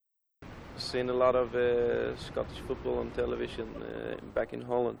seen a lot of Scottish football on television back in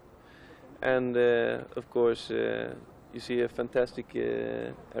Holland, and of course you see a fantastic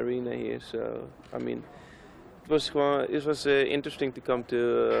arena here. So I mean, it was interesting to come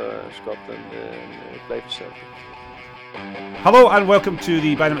to Scotland and play for Celtic. Hello and welcome to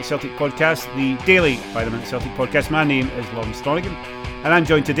the Dynamite Celtic podcast, the daily Dynamite Celtic podcast. My name is Lawrence Donegan, and I'm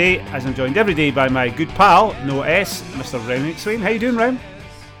joined today, as I'm joined every day, by my good pal, no S, Mr. Ryan McSwain. How you doing, Ryan?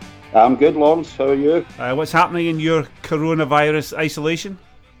 I'm good, Lawrence. How are you? What's happening in your coronavirus isolation?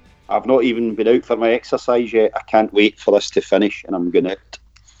 I've not even been out for my exercise yet. I can't wait for this to finish, and I'm going out.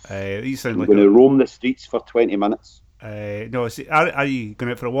 I'm going to roam the streets for 20 minutes. Are you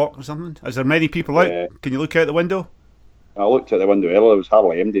going out for a walk or something? Is there many people out? Can you look out the window? I looked out the window earlier. It was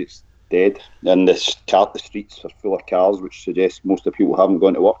hardly empty. It's dead. And the streets are full of cars, which suggests most of the people haven't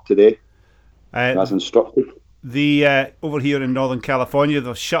gone to work today, as instructed. Over here in Northern California,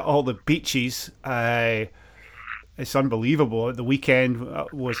 they've shut all the beaches. It's unbelievable. The weekend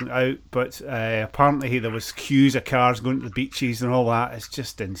wasn't out, but apparently there was queues of cars going to the beaches and all that. It's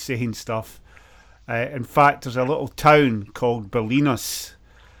just insane stuff. In fact, there's a little town called Bolinas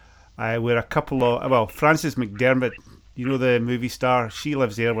where a couple of... Frances McDermott, you know the movie star, she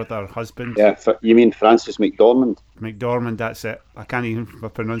lives there with her husband. Yeah, you mean Frances McDormand? McDormand, that's it. I can't even my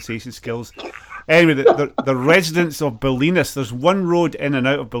pronunciation skills. Anyway, the residents of Bolinas, there's one road in and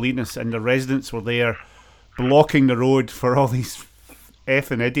out of Bolinas, and the residents were there blocking the road for all these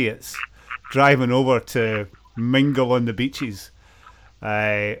effing idiots driving over to mingle on the beaches.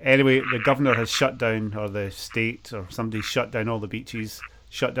 Anyway, the governor has shut down, or the state, or somebody shut down all the beaches,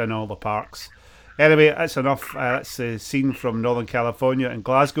 shut down all the parks. Anyway, that's enough. That's the scene from Northern California and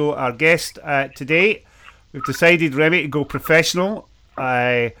Glasgow. Our guest today, we've decided, Remy, to go professional.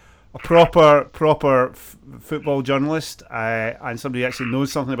 A proper football journalist and somebody who actually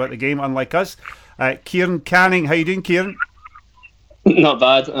knows something about the game, unlike us. Kieran Canning, how you doing, Kieran? Not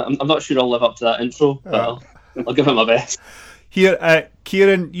bad. I'm not sure I'll live up to that intro, but I'll give it my best. Here,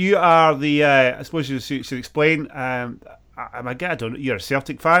 Kieran, you are the. I suppose you should explain. I don't know. You're a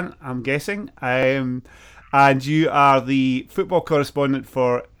Celtic fan, I'm guessing, and you are the football correspondent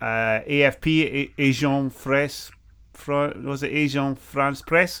for AFP, Agence France. Was it Agence France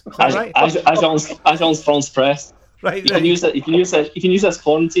Presse? Is that right? Agence France Presse. Right. You can use it. You can use this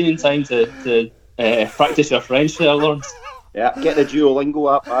quarantining time to practice your French there, Lawrence. Yeah, get the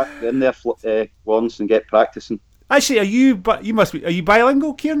Duolingo app back in there once and get practicing. Actually, are you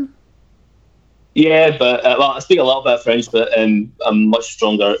bilingual, Kieran? Yeah, but I speak a little bit of French, but I'm much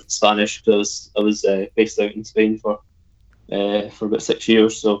stronger at Spanish because I was based out in Spain for about 6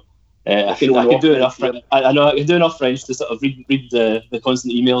 years. So I can do enough. I know I can do enough French to sort of read the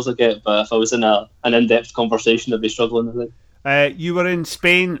constant emails I get. But if I was in an in-depth conversation, I'd be struggling, I think. You were in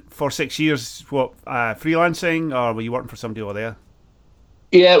Spain for 6 years. What, freelancing, or were you working for somebody over there?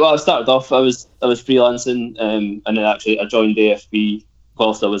 Yeah, well, I started off. I was freelancing, and then actually I joined AFP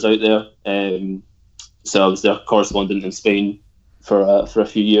whilst I was out there. So I was their correspondent in Spain for a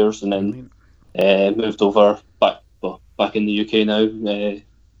few years, and then moved over back in the UK now.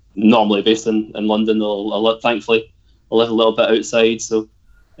 Normally based in London, thankfully I live a little bit outside, so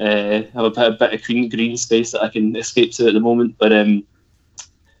I have a bit of green space that I can escape to at the moment. But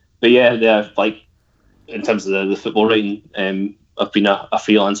yeah, like in terms of the football writing, I've been a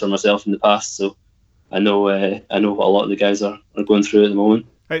freelancer myself in the past, so I know what a lot of the guys are going through at the moment.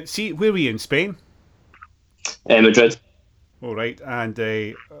 See, where were you in Spain? Madrid. All right, and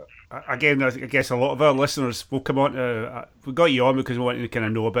again, I guess a lot of our listeners will come on to... we got you on because we wanted to kind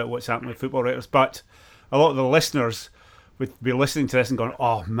of know about what's happening with football writers, but a lot of the listeners would be listening to this and going,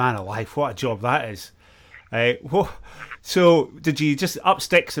 oh man alive, what a job that is. So did you just up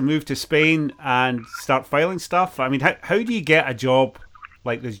sticks and move to Spain and start filing stuff? I mean, how do you get a job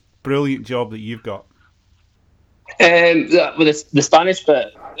like this brilliant job that you've got? Well, the Spanish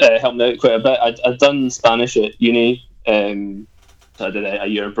bit helped me out quite a bit. I'd done Spanish at uni. So I did a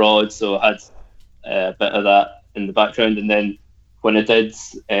year abroad, so I had a bit of that in the background. And then when I did,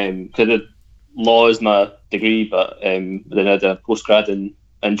 cause I did law as my degree, but then I did a postgrad in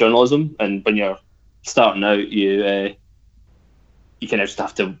journalism. And when you're starting out, you kind of just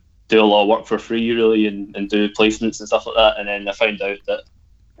have to do a lot of work for free, really, and do placements and stuff like that. And then I found out that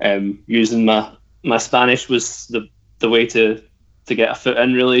using my Spanish was the way to get a foot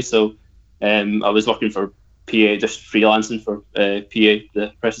in, really. So I was working for PA, just freelancing for PA,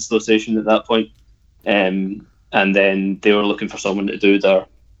 the Press Association at that point. And then they were looking for someone to do their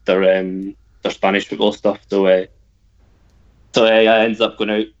Spanish football stuff. So I ended up going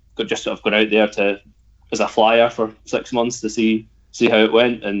out there as a flyer for 6 months to see how it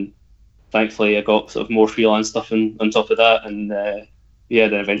went, and thankfully I got sort of more freelance stuff on top of that, and then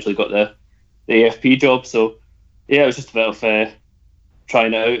eventually got the AFP job. So it was just a bit of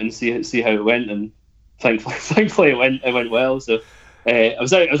trying it out and see how it went, and thankfully it went well. So I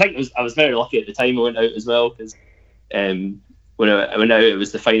was very lucky at the time I went out as well, because when I went out, it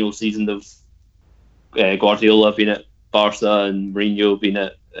was the final season of Guardiola being at Barca and Mourinho being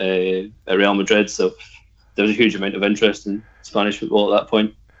at Real Madrid. So there was a huge amount of interest in Spanish football at that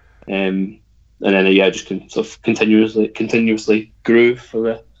point. And then just sort of continuously grew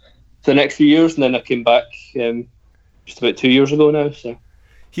for the next few years, and then I came back just about 2 years ago now. So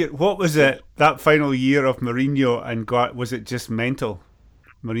here, what was it that final year of Mourinho and was it just mental?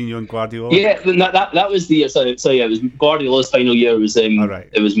 Mourinho and Guardiola. Yeah, that was the year. So it was Guardiola's final year. It was right.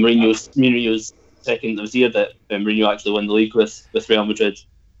 It was Mourinho's second. It was the year that Mourinho actually won the league with Real Madrid.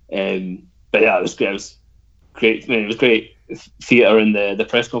 But yeah, it was great. It was great. I mean, it was great theatre in the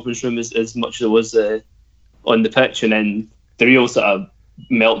press conference room as much as it was on the pitch. And then the real sort of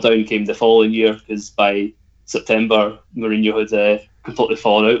meltdown came the following year, because by September Mourinho had completely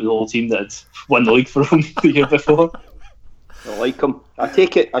fallen out with the whole team that had won the league for him the year before. I like him. I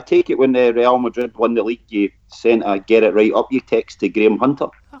take it when Real Madrid won the league, you sent a "get it right up" you text to Graham Hunter.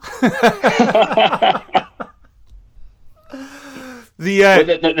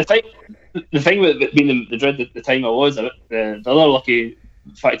 The thing with being in Madrid at the time I was, the other lucky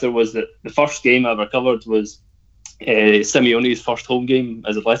factor was that the first game I ever covered was Simeone's first home game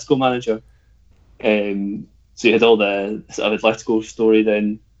as Atletico manager. So you had all the sort of Atletico story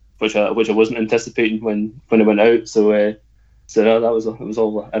then, which I wasn't anticipating when I went out. So that was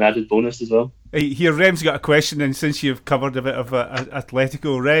all an added bonus as well. Hey, here, Rem's got a question, and since you've covered a bit of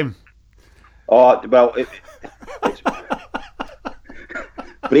Atletico, Rem. Oh well, it's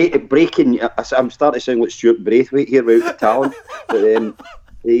breaking. I'm starting to sound like Stuart Braithwaite here about the talent. But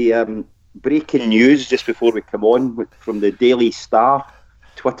the breaking news just before we come on from the Daily Star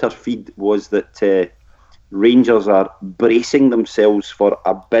Twitter feed was that Rangers are bracing themselves for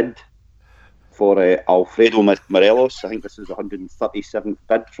a bid for Alfredo Morelos. I think this is the 137th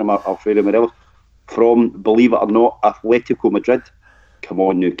bid from Alfredo Morelos from, believe it or not, Atletico Madrid. Come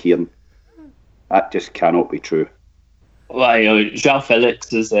on now, Kieran. That just cannot be true. Well, João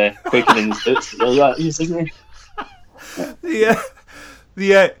Felix is quaking in his boots. Isn't he?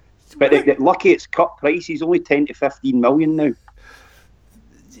 Yeah. But lucky it's cut price. He's only 10 to 15 million now.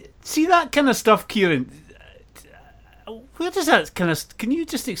 See that kind of stuff, Kieran? Where does that kind of? Can you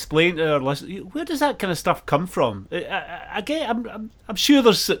just explain to our listeners? Where does that kind of stuff come from? I'm sure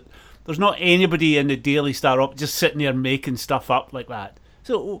there's not anybody in the Daily Star up just sitting there making stuff up like that.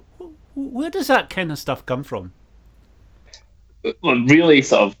 So where does that kind of stuff come from? Well, really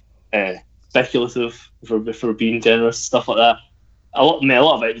sort of speculative, for being generous, stuff like that. A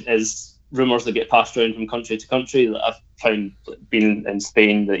lot of it is rumours that get passed around from country to country. That I've found being in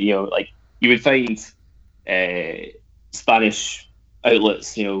Spain, that you would find Spanish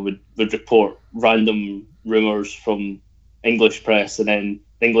outlets would report random rumours from English press, and then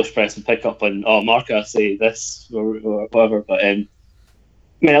the English press would pick up on Marca say this or whatever. But a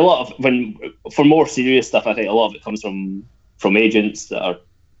lot of for more serious stuff, I think a lot of it comes from agents that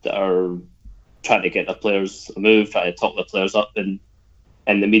are trying to get the players moved, trying to talk the players up in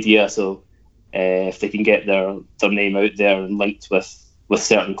the media. So if they can get their name out there and linked with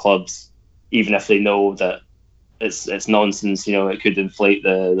certain clubs, even if they know that it's nonsense, it could inflate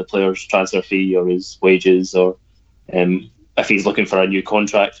the player's transfer fee or his wages, or if he's looking for a new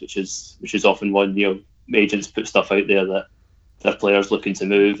contract, which is often one, agents put stuff out there that their players looking to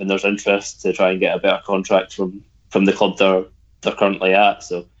move and there's interest to try and get a better contract from the club they're currently at.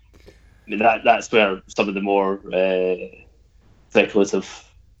 So that's where some of the more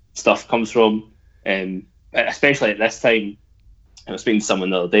speculative stuff comes from, especially at this time. I was speaking to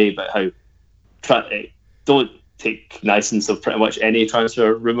someone the other day about how don't take nicence of pretty much any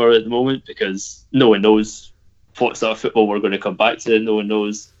transfer rumour at the moment, because no one knows what sort of football we're going to come back to. No one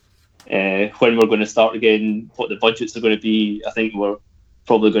knows when we're going to start again, what the budgets are going to be. I think we're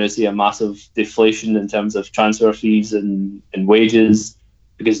probably going to see a massive deflation in terms of transfer fees and wages,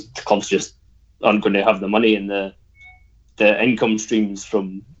 because the clubs just aren't going to have the money, and the income streams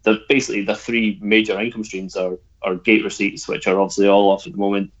from basically the three major income streams are gate receipts, which are obviously all off at the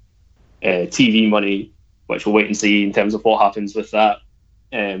moment, TV money, which we'll wait and see in terms of what happens with that.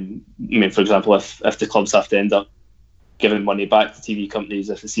 For example, if the clubs have to end up giving money back to TV companies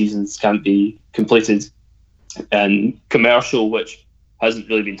if the seasons can't be completed, and commercial, which hasn't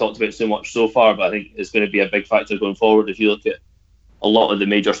really been talked about so much so far, but I think it's going to be a big factor going forward. If you look at a lot of the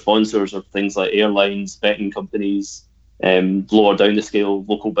major sponsors of things like airlines, betting companies, lower down the scale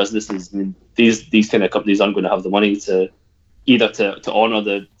local businesses. I mean, these kind of companies aren't going to have the money to either to honour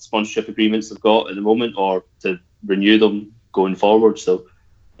the sponsorship agreements they've got at the moment or to renew them going forward. So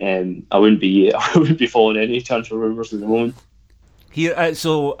I wouldn't be following any transfer rumours at the moment. Here,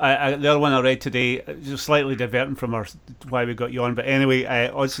 the other one I read today, just slightly diverting from why we got you on, but anyway,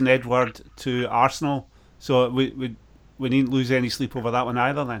 Odsonne Edouard to Arsenal. So we needn't lose any sleep over that one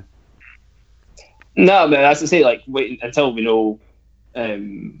either, then. No, but as I say, like waiting until we know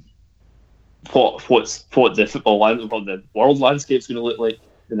what the the world landscape's going to look like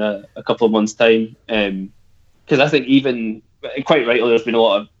in a couple of months' time. Because I think even quite rightly, there's been a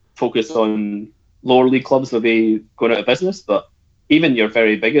lot of focus on lower league clubs maybe going out of business, but even your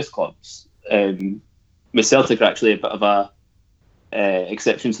very biggest clubs, with Celtic are actually a bit of a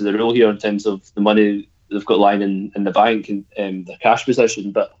exception to the rule here in terms of the money they've got lying in the bank and their cash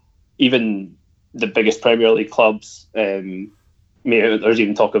position. But even the biggest Premier League clubs, there's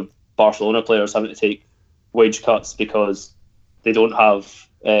even talk of Barcelona players having to take wage cuts because they don't have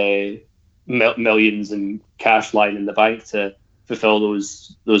millions in cash lying in the bank to fulfil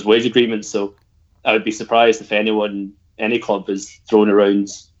those wage agreements. So I would be surprised if any club is throwing around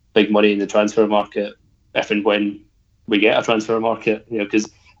big money in the transfer market if and when we get a transfer market. Because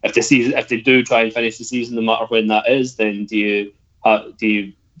if they do try and finish the season, no matter when that is, then do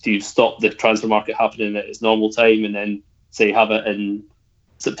you stop the transfer market happening at its normal time and then say have it in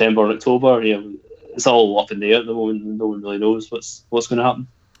September or October? It's all up in the air at the moment, and no one really knows what's going to happen.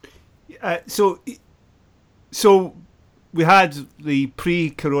 So we had the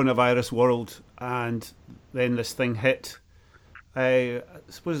pre-coronavirus world, and then this thing hit. I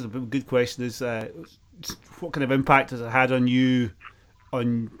suppose the good question is, what kind of impact has it had on you,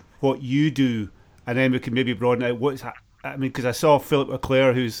 on what you do? And then we can maybe broaden out because I saw Philip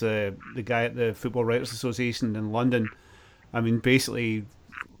Leclerc, who's the guy at the Football Writers Association in London, basically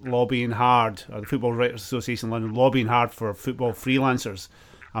lobbying hard, or the Football Writers Association in London lobbying hard for football freelancers.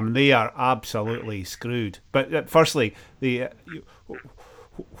 They are absolutely screwed. But firstly,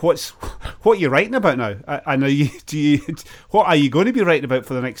 what are you writing about now? I know what are you going to be writing about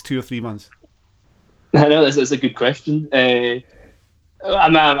for the next 2 or 3 months? I know that's a good question.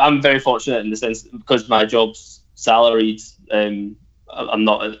 I'm very fortunate in the sense because my job's salaried. I'm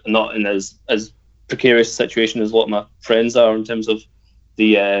not in as precarious a situation as a lot of my friends are in terms of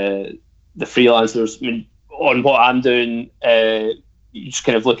the freelancers. I mean, on what I'm doing, you're just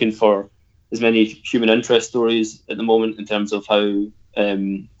kind of looking for as many human interest stories at the moment in terms of how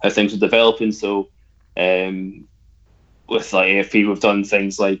things are developing. So with like AFP, we've done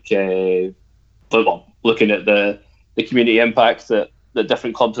things like looking at the community impact that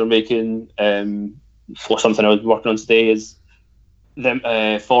different clubs are making. For something I was working on today is them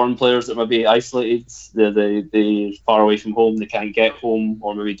foreign players that might be isolated, they're far away from home, they can't get home,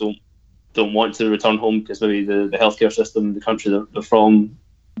 or maybe don't want to return home because maybe the healthcare system, the country they're from,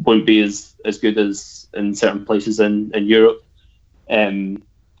 won't be as good as in certain places in Europe. And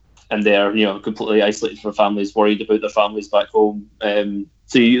they're completely isolated from families, worried about their families back home.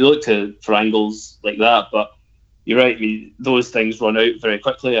 So you look for angles like that, but you're right. I mean, those things run out very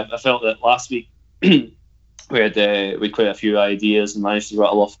quickly. I felt that last week we had quite a few ideas and managed to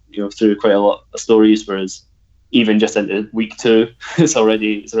rattle off through quite a lot of stories. Whereas even just into week 2, it's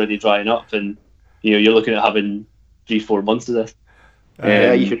already drying up, and you're looking at having 3-4 months of this.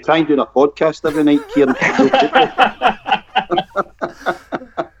 You should try and do a podcast every night, Kieran.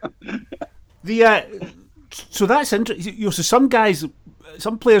 So that's interesting. So some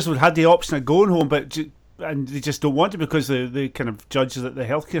players would have the option of going home, and they just don't want to because they kind of judge that the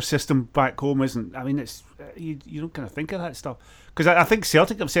healthcare system back home isn't. I mean, it's you don't kind of think of that stuff, because I think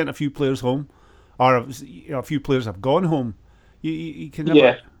Celtic have sent a few players home, or a few players have gone home. You can never.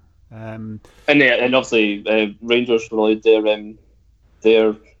 Yeah. And obviously Rangers were allowed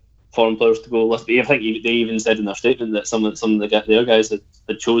their foreign players to go. I think they even said in their statement that some of their guys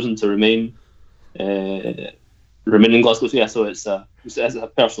had chosen to remain in Glasgow. So yeah, so it's a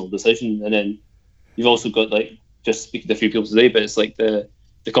personal decision. And then you've also got, like, just speaking to a few people today, but it's like the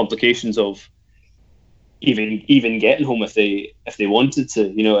complications of even getting home if they wanted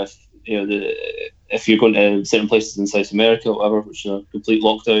to. If you're going to certain places in South America or whatever, which are complete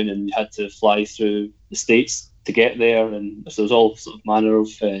lockdown, and you had to fly through the States to get there, and so there's all sort of manner of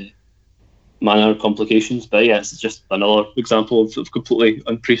complications. But yeah, it's just another example of completely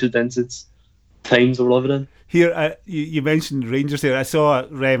unprecedented times we're living in. Here, you mentioned Rangers there. I saw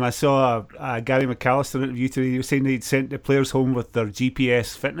Gary McAllister interview today. He was saying he'd sent the players home with their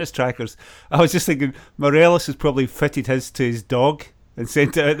GPS fitness trackers. I was just thinking, Morelos has probably fitted his to his dog and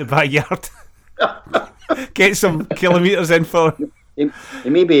sent it out the backyard. Get some kilometres in for. He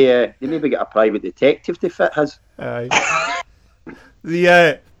maybe get a private detective to fit his. Actually,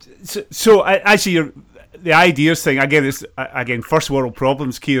 the ideas thing again is first world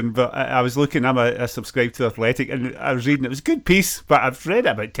problems, Kieran. But I was looking. I subscribe to Athletic, and I was reading. It was a good piece, but I've read it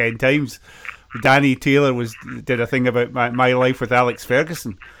about 10 times. Danny Taylor did a thing about my life with Alex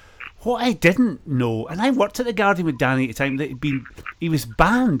Ferguson. What I didn't know, and I worked at the Guardian with Danny at the time, that he was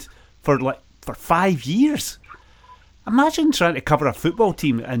banned for 5 years. Imagine trying to cover a football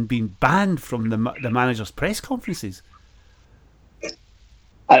team and being banned from the manager's press conferences.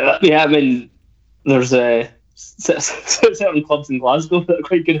 I mean, there's certain clubs in Glasgow that are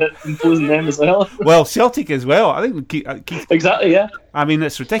quite good at imposing them as well. Well, Celtic as well. I think exactly, yeah. I mean,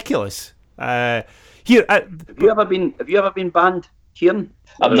 it's ridiculous. Have you ever been banned, Kieran?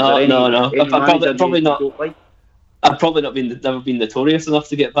 I'm not. No. I've probably not. I've probably never been notorious enough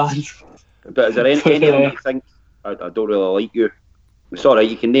to get banned. But is there any of them you think I don't really like you? It's all right.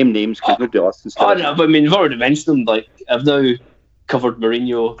 You can name names because nobody listens to it. No, but I mean, I've already mentioned them. Like, I've now covered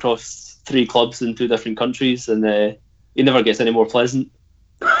Mourinho across 3 clubs in 2 different countries, and he never gets any more pleasant.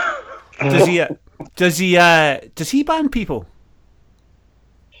 Does he ban people?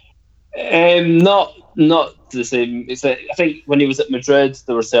 Not the same. I think when he was at Madrid,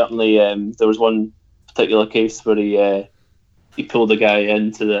 there was certainly there was one particular case where he pulled a guy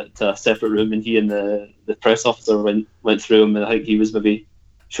into a separate room, and he and the press officer went through him, and I think he was maybe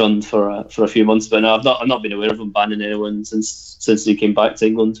shunned for a few months. But no, I've not been aware of him banning anyone since he came back to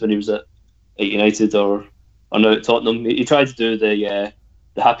England when he was at United or now at Tottenham. He tried to do the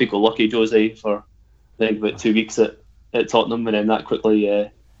happy-go-lucky Jose for I think about 2 weeks at Tottenham, and then that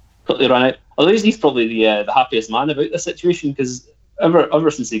quickly ran out. Although he's probably the happiest man about this situation, because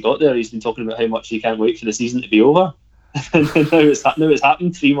ever since he got there, he's been talking about how much he can't wait for the season to be over. And now it's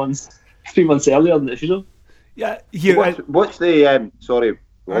happened 3 months earlier than it should have. Yeah. What's the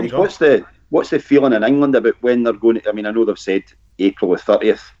what's the feeling in England about when they're going to? I mean, I know they've said April the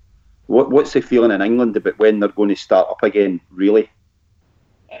 30th. What's the feeling in England about when they're going to start up again? Really?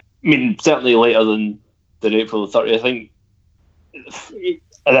 I mean, certainly later than April the 30th. I think.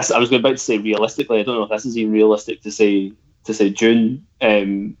 I was about to say realistically. I don't know if this is even realistic to say June.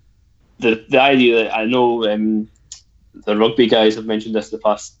 The idea that I know the rugby guys have mentioned this the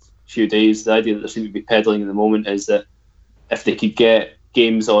past few days. The idea that they seem to be peddling at the moment is that if they could get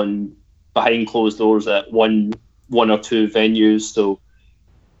games on behind closed doors at one or 2 venues, so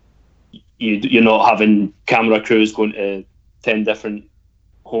you're not having camera crews going to 10 different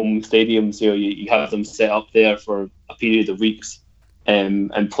home stadiums. You have them set up there for a period of weeks.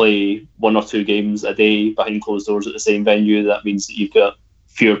 And play 1 or 2 games a day behind closed doors at the same venue. That means that you've got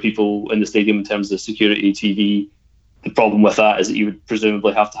fewer people in the stadium in terms of security, TV. The problem with that is that you would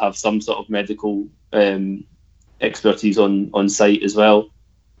presumably have to have some sort of medical expertise on site as well.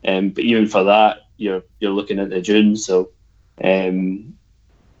 But even for that, you're looking into June. So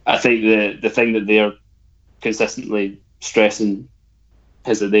I think the thing that they're consistently stressing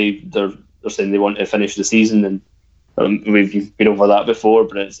is that they're saying they want to finish the season, and we've been over that before,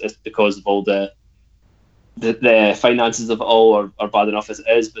 but it's because of all the finances of it all are bad enough as it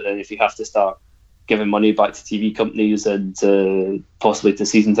is. But then if you have to start giving money back to TV companies and possibly to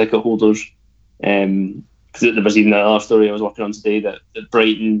season ticket holders, because there was even another story I was working on today that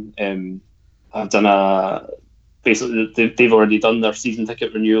Brighton have done basically they've already done their season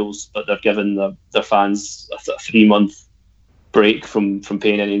ticket renewals, but they're giving their fans a 3-month break from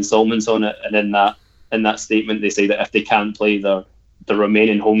paying any instalments on it, and in that statement, they say that if they can't play the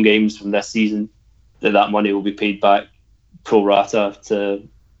remaining home games from this season, that money will be paid back pro rata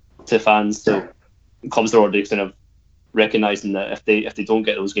to fans. So clubs are already kind of recognising that if they don't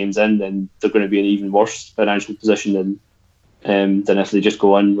get those games in, then they're going to be in an even worse financial position than if they just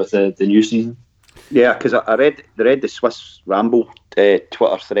go on with the new season. Yeah, because I read the Swiss Ramble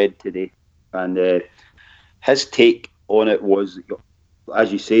Twitter thread today, and his take on it was,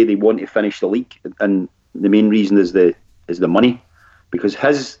 as you say, they want to finish the league, and the main reason is the money, because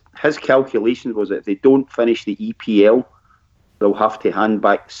his calculation was that if they don't finish the EPL, they'll have to hand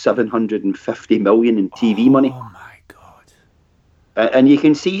back 750 million in TV money. Oh my God! And you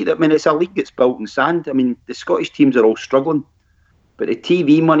can see that. I mean, it's a league that's built in sand. I mean, the Scottish teams are all struggling, but the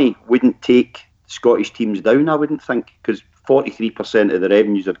TV money wouldn't take Scottish teams down, I wouldn't think, because 43% of the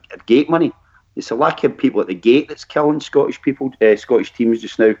revenues are gate money. It's a lack of people at the gate that's killing Scottish teams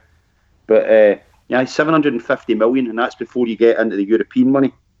just now. But 750 million, and that's before you get into the European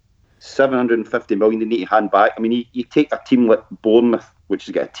money. 750 million they need to hand back. I mean, you take a team like Bournemouth, which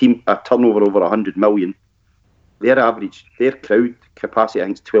has got a turnover over 100 million. Their crowd capacity, I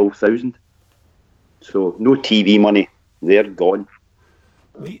think, is 12,000. So no TV money. They're gone.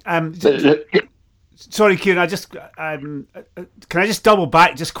 Sorry, Kieran. Can I just double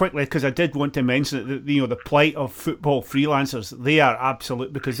back just quickly, because I did want to mention that the plight of football freelancers. They are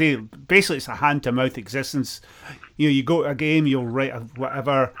absolute, because they basically, it's a hand to mouth existence. You go to a game, you'll write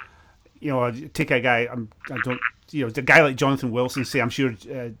whatever. Take a guy. A guy like Jonathan Wilson. Say, I'm sure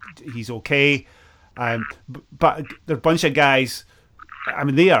he's okay. But there are a bunch of guys. I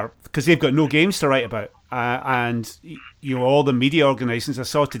mean, they are, because they've got no games to write about. And all the media organisations. I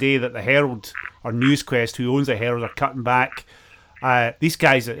saw today that the Herald or NewsQuest, who owns the Herald, are cutting back. These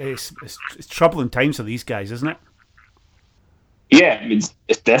guys, it's troubling times for these guys, isn't it? Yeah, I mean,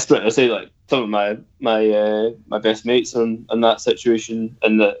 it's desperate. I say, like, some of my best mates are in that situation,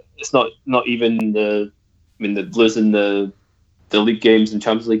 and that it's not even the losing the league games and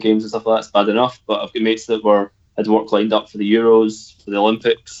Champions League games and stuff like that's bad enough. But I've got mates that had work lined up for the Euros, for the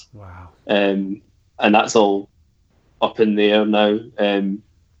Olympics. Wow. And that's all up in the air now. And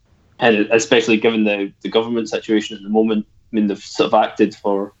especially given the government situation at the moment, I mean, they've sort of acted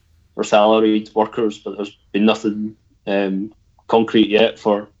for salaried workers, but there's been nothing concrete yet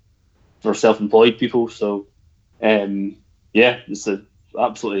for self-employed people. So, it's an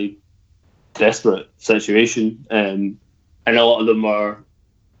absolutely desperate situation. And a lot of them are,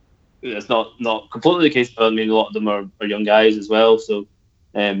 it's not completely the case, but I mean, a lot of them are young guys as well. So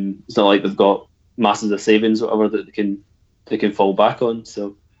it's not like they've got masses of savings or whatever that they can fall back on.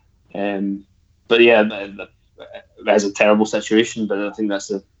 So, but yeah, that's a terrible situation. But I think that's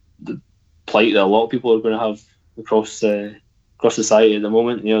the plight that a lot of people are going to have across society at the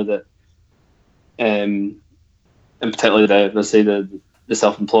moment. That, and particularly the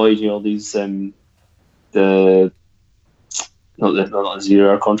self-employed. These not the 0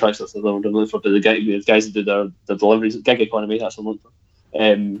 hour contracts. That's the word I'm looking for. But the guys that do their deliveries, gig economy. That's the one.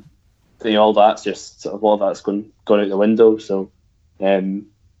 All that's just sort of, all that's gone out the window. So, and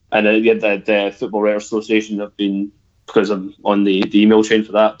the Football Writers Association have been, because I'm on the email chain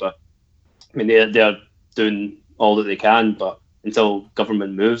for that. But I mean, they're doing all that they can. But until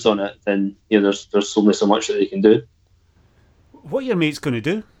government moves on it, then there's only so much that they can do. What are your mates going to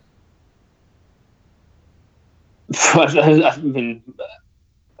do? I mean,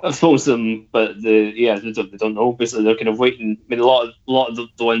 I've spoken to them, but they don't know. Basically, they're kind of waiting. I mean, a lot of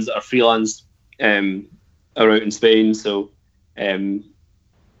the ones that are freelance are out in Spain, so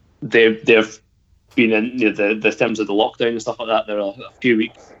they've been in the terms of the lockdown and stuff like that. They're a few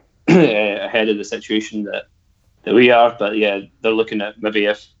weeks ahead of the situation that we are. But yeah, they're looking at maybe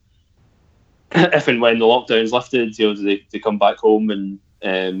if and when the lockdown's lifted, they come back home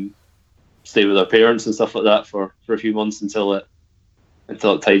and stay with their parents and stuff like that for a few months until it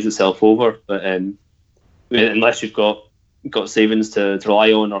tides itself over. But unless you've got savings to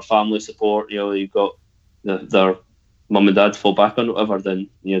rely on or family support, you've got their mum and dad to fall back on, whatever, then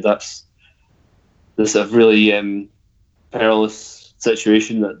that's this a really perilous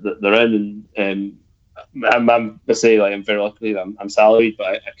situation that they're in. And I'm say, like, I'm very lucky that I'm salaried, but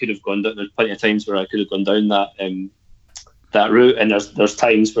I could have gone down. There's plenty of times where I could have gone down that route, and there's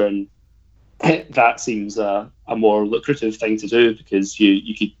times when that seems a more lucrative thing to do, because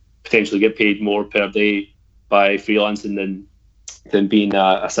you could potentially get paid more per day by freelancing than being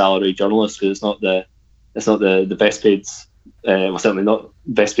a salaried journalist, because it's not the best paid, certainly not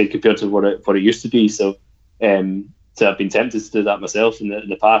best paid compared to what it used to be. So I've been tempted to do that myself in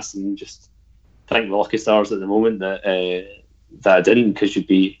the past, and just thank the lucky stars at the moment that I didn't, because you'd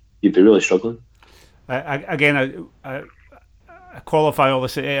be really struggling. I qualify all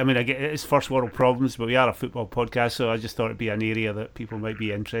this. I mean, I get it's first world problems, but we are a football podcast, so I just thought it'd be an area that people might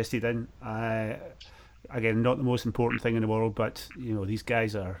be interested in. Again, not the most important thing in the world, but these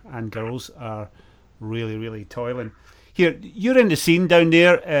guys and girls are really, really toiling. Here, you're in the scene down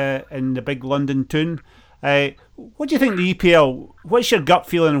there in the big London toon. What do you think the EPL? What's your gut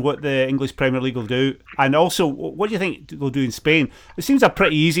feeling on what the English Premier League will do, and also what do you think they'll do in Spain? It seems a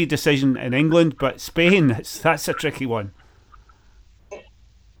pretty easy decision in England, but Spain, that's a tricky one.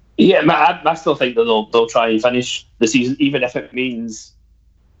 Yeah, I still think that they'll try and finish the season, even if it means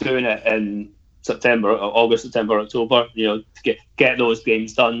doing it in August, September, October. To get those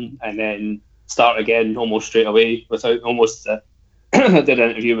games done and then start again almost straight away. Without almost, I did an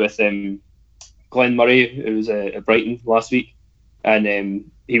interview with Glenn Murray, who was at Brighton last week, and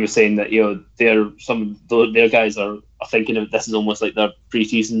he was saying that some of their guys are thinking of this is almost like their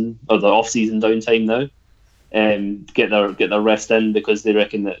pre-season or their off-season downtime now. Get their rest in, because they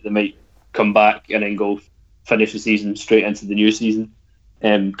reckon that they might come back and then go finish the season straight into the new season,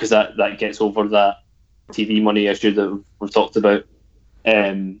 because that gets over that TV money issue that we've talked about.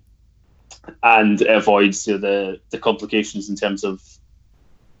 and it avoids the complications in terms of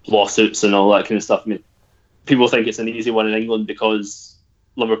lawsuits and all that kind of stuff. I mean, people think it's an easy one in England because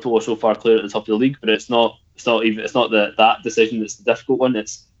Liverpool are so far clear at the top of the league, but it's not. It's not that decision that's the difficult one.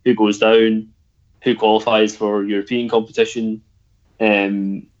 It's who goes down, who qualifies for European competition.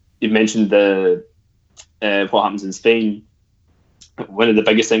 You mentioned what happens in Spain. One of the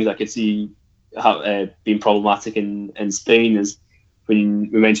biggest things I could see being problematic in Spain is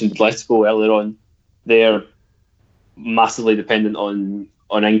when we mentioned Atletico earlier on. They're massively dependent on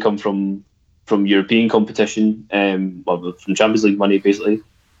income from European competition, from Champions League money basically,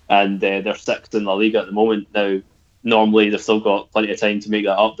 and they're sixth in La Liga at the moment. Now, normally they've still got plenty of time to make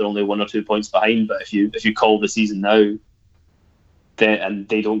that up. They're only 1 or 2 points behind, but if you call the season now, and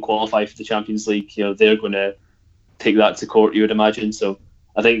they don't qualify for the Champions League, they're going to take that to court, you would imagine. So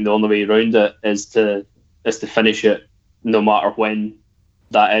I think the only way around it is to finish it no matter when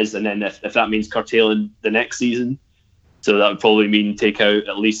that is, and then if that means curtailing the next season, so that would probably mean take out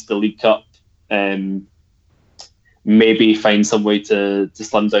at least the League Cup, maybe find some way to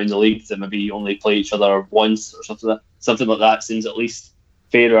slim down the league, to maybe only play each other once or something like that seems at least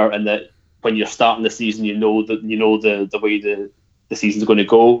fairer, and that when you're starting the season, you know the way the season's going to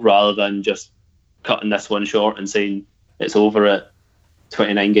go, rather than just cutting this one short and saying it's over at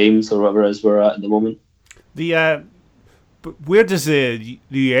 29 games or whatever it is we're at the moment. But where does the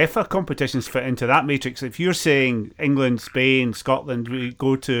UEFA competitions fit into that matrix? If you're saying England, Spain, Scotland, we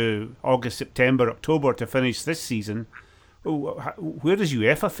go to August, September, October to finish this season, where does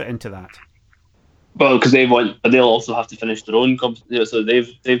UEFA fit into that? Well, because they'll also have to finish their own competition, so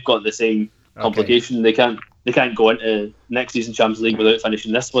they've got the same complication. Okay. They can't go into next season Champions League without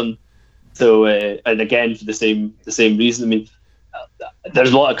finishing this one. So and again for the same reason. I mean,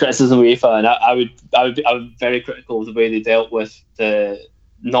 there's a lot of criticism of UEFA, and I would be very critical of the way they dealt with the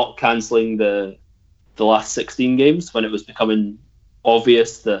not cancelling the last 16 games when it was becoming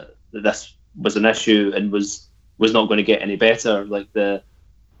obvious that this was an issue and was not going to get any better.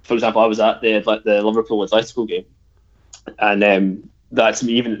 For example, I was at the Liverpool Atletico game, and that to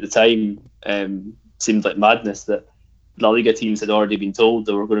me, even at the time, seemed like madness that La Liga teams had already been told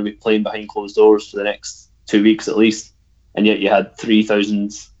they were going to be playing behind closed doors for the next 2 weeks at least. And yet you had 3,000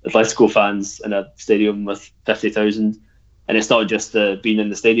 Atletico fans in a stadium with 50,000. And it's not just being in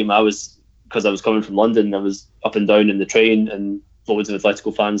the stadium. Because I was coming from London, I was up and down in the train, and loads of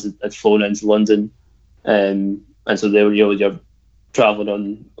Atletico fans had flown into London. And so they were, you're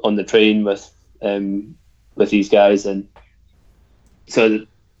travelling on the train with these guys. And so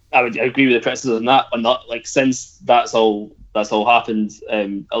I would agree with the criticism on that. And not since that's all happened,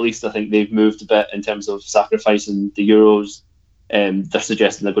 at least I think they've moved a bit in terms of sacrificing the Euros. They're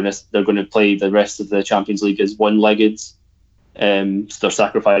suggesting they're going to play the rest of the Champions League as one-legged. So they're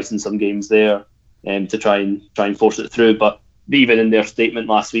sacrificing some games there to try and force it through. But even in their statement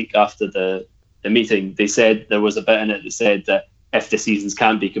last week after the meeting, they said there was a bit in it that said that if the seasons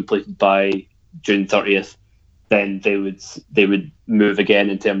can't be completed by June 30th, then they would move again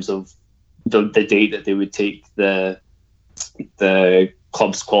in terms of the date that they would take the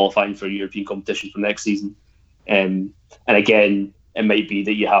clubs qualifying for European competition for next season. And again, it might be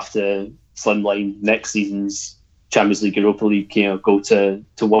that you have to slimline next season's Champions League, Europa League, go to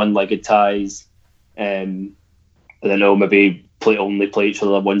one-legged ties, and then maybe only play each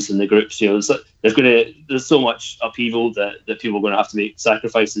other once in the groups. There's so much upheaval that people are going to have to make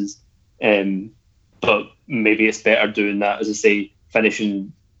sacrifices. But maybe it's better doing that, as I say,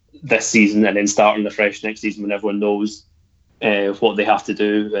 finishing this season and then starting afresh next season when everyone knows what they have to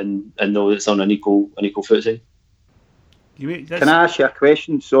do and know it's on an equal footing. Can I ask you a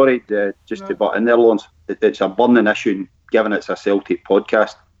question? Sorry, to butt in there, Lawrence. It's a burning issue, given it's a Celtic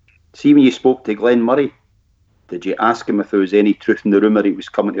podcast. See, when you spoke to Glenn Murray, did you ask him if there was any truth in the rumour he was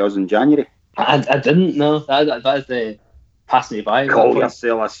coming to us in January? I didn't know. That's passed me by. Call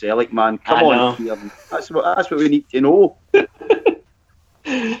yourself a Celtic man. Come on, that's what we need to know.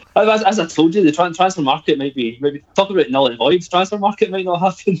 As I told you, the transfer market maybe talk about null and void. Transfer market might not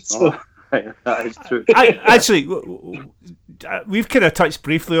happen. So. That is true. Actually, we've kind of touched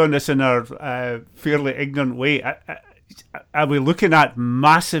briefly on this in our fairly ignorant way. Are we looking at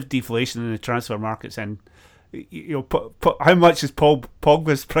massive deflation in the transfer markets? And how much is Paul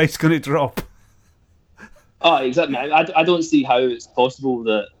Pogba's price going to drop? Oh, exactly. I don't see how it's possible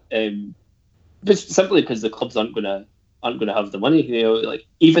that just simply because the clubs aren't going to have the money.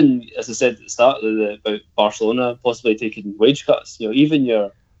 Even as I said at the start about Barcelona possibly taking wage cuts. Even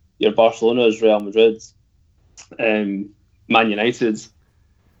your Barcelona's, Real Madrid's, Man United's,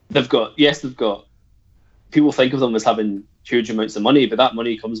 they've got people think of them as having huge amounts of money, but that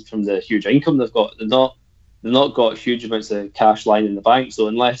money comes from the huge income they've got. They've not got huge amounts of cash lying in the bank. So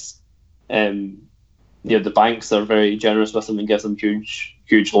unless the banks are very generous with them and give them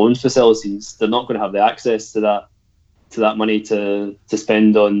huge loan facilities, they're not going to have the access to that money to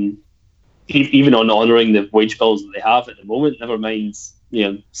spend on, even on honouring the wage bills that they have at the moment. Never mind,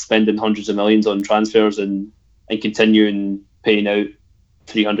 spending hundreds of millions on transfers and continuing paying out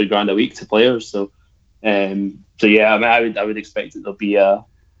 $300,000 a week to players. So yeah, I would expect that there'll be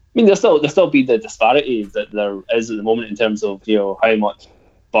there'll still be the disparity that there is at the moment in terms of how much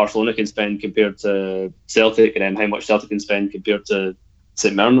Barcelona can spend compared to Celtic, and then how much Celtic can spend compared to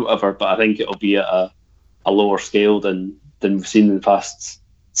St Mirren or whatever. But I think it'll be at a lower scale than we've seen in the past.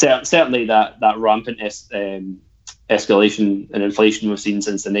 Certainly that rampant escalation and inflation we've seen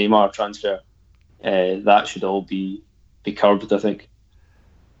since the Neymar transfer, that should all be curbed, I think.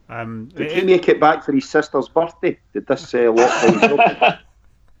 Did he make it back for his sister's birthday? Did this lockdown help?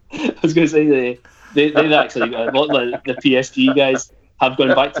 I was going to say they've actually a lot of the PSG guys have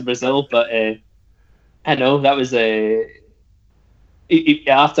gone back to Brazil, but I know that was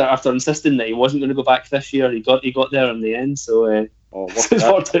after insisting that he wasn't going to go back this year, he got there in the end. So it's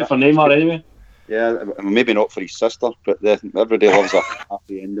worked out for Neymar anyway. Yeah, maybe not for his sister, but everybody loves a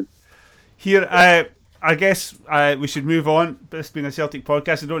happy ending. Here, I guess we should move on. This has been a Celtic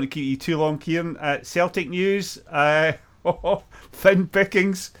podcast. I don't want to keep you too long, Kieran. Celtic news, thin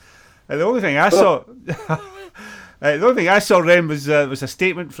pickings. The only thing I saw, Ren, was a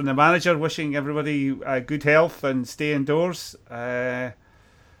statement from the manager wishing everybody good health and stay indoors. That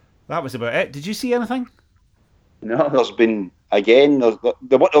was about it. Did you see anything? No, there's been again.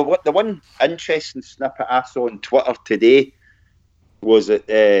 The one interesting snippet I saw on Twitter today was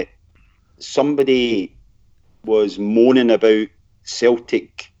that somebody was moaning about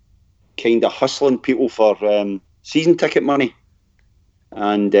Celtic kind of hustling people for season ticket money,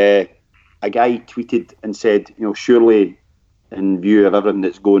 and a guy tweeted and said, surely in view of everything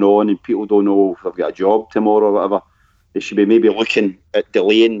that's going on and people don't know if they've got a job tomorrow or whatever, they should be maybe looking at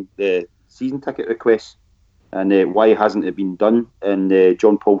delaying the season ticket requests. And why hasn't it been done? And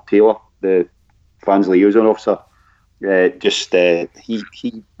John Paul Taylor, the fans liaison officer,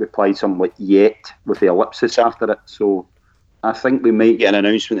 he replied something like "yet" with the ellipsis after it. So I think we might get an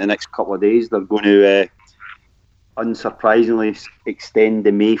announcement in the next couple of days. They're going to unsurprisingly extend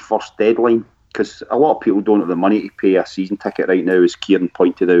the May 1st deadline, because a lot of people don't have the money to pay a season ticket right now, as Kieran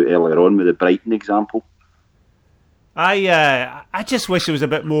pointed out earlier on with the Brighton example. I just wish there was a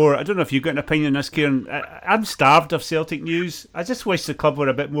bit more. I don't know if you've got an opinion on this, Kieran. I'm starved of Celtic news. I just wish the club were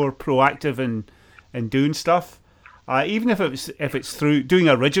a bit more proactive in doing stuff. Even if it's through doing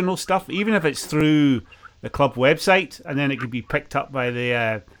original stuff, even if it's through the club website, and then it could be picked up by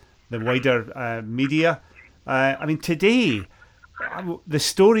the wider media. I mean, today, the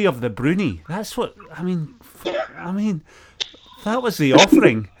story of the Bruni. That's what I mean. That was the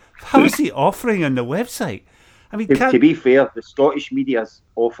offering. That was the offering on the website. I mean, to be fair, the Scottish media's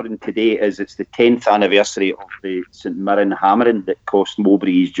offering today is it's the 10th anniversary of the St Mirren hammering that cost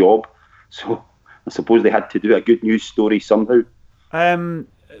Mowbray his job. So I suppose they had to do a good news story somehow. Have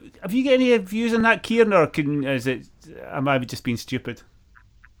you got any views on that, Kieran, or am I just being stupid?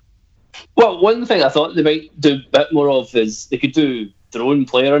 Well, one thing I thought they might do a bit more of is they could do their own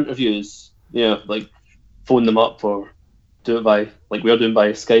player interviews, like phone them up or do it by, like we're doing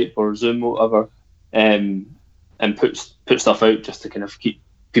by Skype or Zoom or whatever, and put stuff out just to kind of keep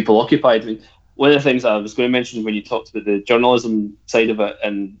people occupied. I mean, one of the things I was going to mention when you talked about the journalism side of it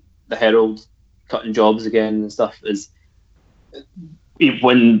and the Herald cutting jobs again and stuff is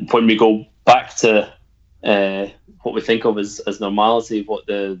when we go back to what we think of as normality, what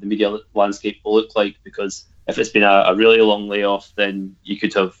the media landscape will look like, because if it's been a really long layoff, then you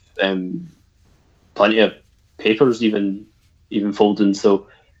could have plenty of papers even folding. So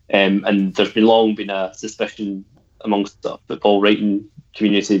and there's long been a suspicion amongst the football writing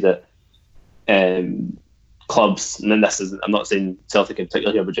community that clubs, and then I'm not saying Celtic in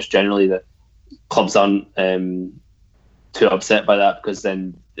particular here, but just generally that clubs aren't too upset by that, because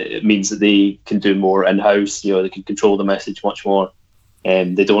then it means that they can do more in-house. They can control the message much more,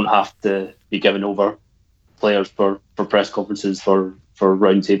 and they don't have to be given over players for press conferences, for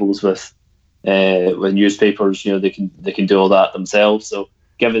round tables with newspapers. They can do all that themselves. So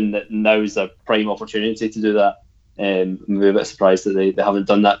given that now is a prime opportunity to do that, I'm a bit surprised that they haven't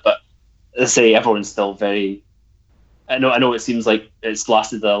done that. But as I say, everyone's still very. I know it seems like it's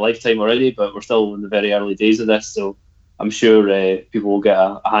lasted a lifetime already, but we're still in the very early days of this, so I'm sure people will get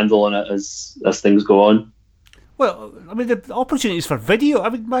a handle on it as things go on. Well, I mean, the opportunities for video. I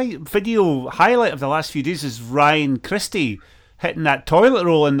mean, my video highlight of the last few days is Ryan Christie hitting that toilet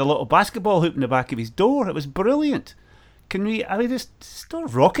roll in the little basketball hoop in the back of his door. It was brilliant. Can we? I mean, it's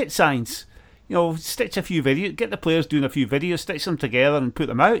not rocket science. You know, stitch a few videos, get the players doing a few videos, stitch them together, and put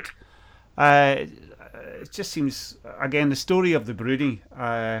them out. It just seems, again, the story of the Bruni.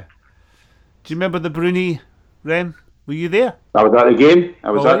 Do you remember the Bruni, Rem? Were you there? I was at the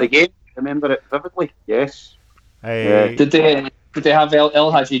game. I remember it vividly. Yes. Did they have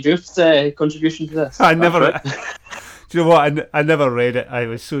El Hadji Diouf's contribution to this? I never. Do you know what? I never read it. I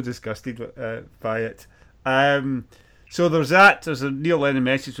was so disgusted by it. So there's that. There's a Neil Lennon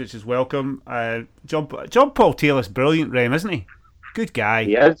message, which is welcome. John Paul Taylor's brilliant, Rem, isn't he? Good guy.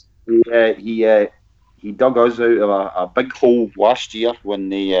 He is. He dug us out of a big hole last year when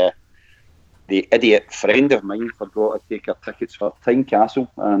the idiot friend of mine forgot to take our tickets for Tynecastle,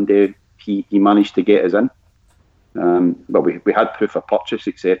 and he managed to get us in. But we had proof of purchase,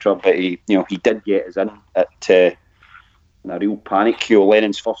 etc. But he did get us in in a real panic. Hugh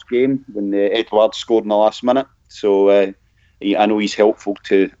Lennon's first game when Edward scored in the last minute. So I know he's helpful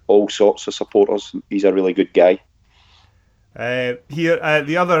to all sorts of supporters. He's a really good guy. The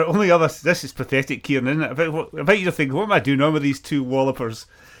only other. This is pathetic, Kieran, isn't it? I bet you're thinking, what am I doing on with these two wallopers?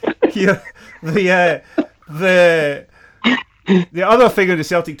 Here, the other thing on the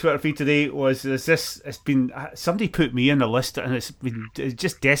Celtic Twitter feed today was this. It's been somebody put me in the list, and it's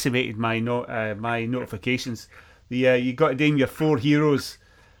just decimated my notifications. You got to name your 4 heroes.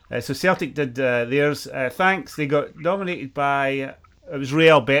 So Celtic did theirs. Thanks. They got nominated by it was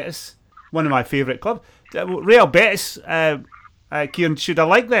Real Betis, one of my favourite clubs. Real Betis, Kieran, should I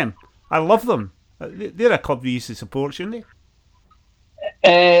like them? I love them. They're a club we used to support, shouldn't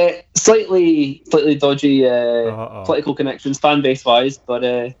they? Slightly dodgy political connections, fan base wise, but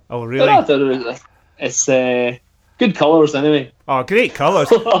oh really? It's good colours anyway. Oh, great colours!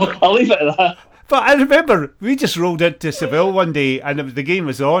 I'll leave it at that. But I remember we just rolled into Seville one day, and the game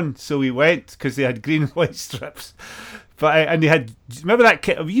was on, so we went because they had green and white strips. But and they had, remember that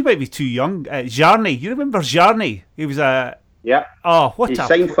kid? You might be too young. Jarny, you remember Jarny? He was a yeah. Oh, he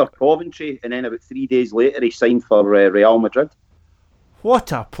signed for Coventry, and then about 3 days later, he signed for Real Madrid.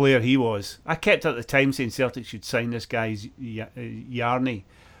 What a player he was! I kept at the time saying Celtic should sign this guy, Jarny.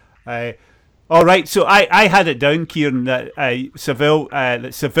 All right, so I had it down, Kieran, that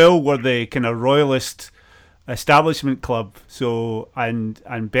Seville were the kind of royalist establishment club. So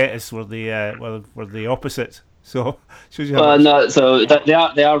and Betis were the opposite. So no, so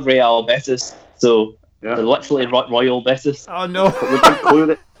they are Real Betis. So they're literally Royal Betis. Oh no!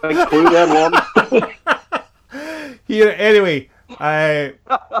 Big clue there, Warren. Here, anyway, the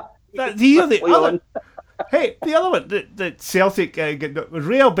other one that Celtic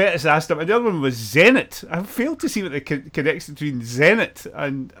Real Betis asked him, and the other one was Zenit. I failed to see what the connection between Zenit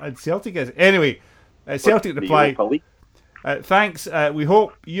and Celtic is. Anyway, Celtic replied, thanks, we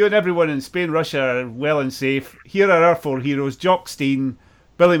hope you and everyone in Spain, Russia are well and safe. Here are our 4 heroes, Jock Stein,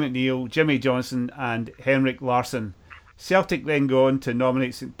 Billy McNeil, Jimmy Johnson and Henrik Larsson. Celtic then go on to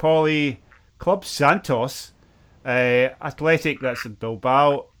nominate St. Pauli, Club Santos, Athletic, that's in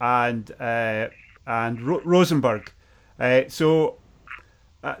Bilbao, and Rosenborg. Me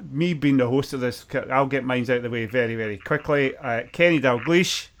being the host of this, I'll get mine out of the way very, very quickly. Kenny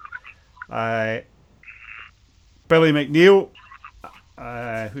Dalglish, Billy McNeil,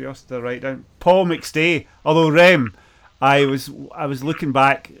 who else did I write down? Paul McStay. Although Rem, I was looking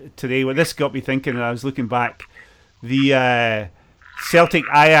back today. Well, this got me thinking, and I was looking back. The Celtic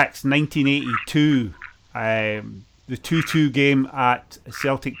Ajax 1982, the 2-2 game at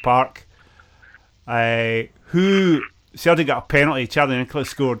Celtic Park. Who Celtic got a penalty, Charlie Nicholas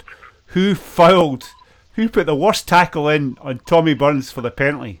scored. Who put the worst tackle in on Tommy Burns for the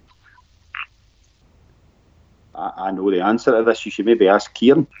penalty? I know the answer to this. You should maybe ask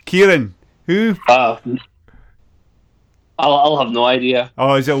Kieran. Kieran, who? I'll have no idea.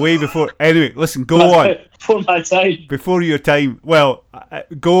 Oh, is it way before? Anyway, listen, go on. Before my time. Before your time. Well,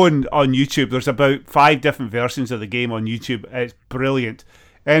 go on YouTube. There's about 5 different versions of the game on YouTube. It's brilliant.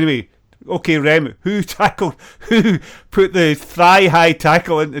 Anyway, okay, Rem, who put the thigh-high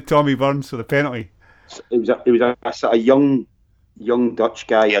tackle into Tommy Burns for the penalty? It was a young Dutch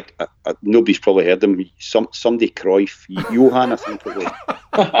guy. Nobody's probably heard him. Somebody Cruyff, Johan, I think it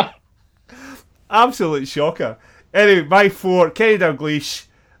was. Absolute shocker. Anyway, my 4: Kenny Dalglish,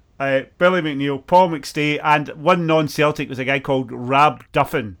 Billy McNeil, Paul McStay, and one non-Celtic was a guy called Rab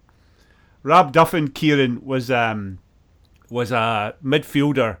Duffin. Rab Duffin, Kieran, was a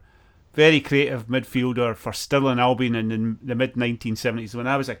midfielder, very creative midfielder for Stirling Albion in the mid-1970s. When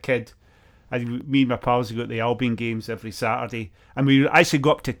I was a kid, Me and my pals would go to the Albion games every Saturday, and we actually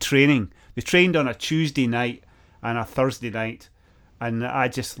go up to training. They trained on a Tuesday night and a Thursday night, and I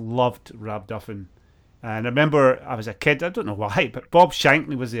just loved Rab Duffin. And I remember I was a kid, I don't know why, but Bob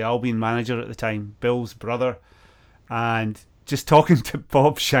Shankly was the Albion manager at the time, Bill's brother, and just talking to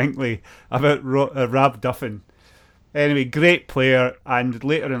Bob Shankly about Rab Duffin. Anyway, great player, and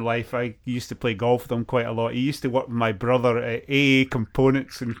later in life I used to play golf with him quite a lot. He used to work with my brother at AA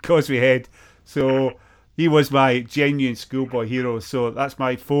Components in Causeway Head, so he was my genuine schoolboy hero. So that's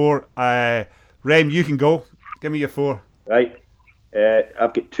my 4. Rem, you can go. Give me your 4. Right.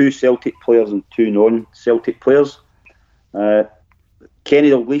 I've got 2 Celtic players and 2 non-Celtic players. Kenny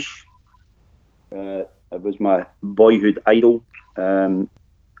Dalglish was my boyhood idol.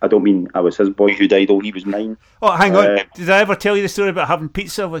 I don't mean I was his boyhood idol, he was mine. Oh, hang on. Did I ever tell you the story about having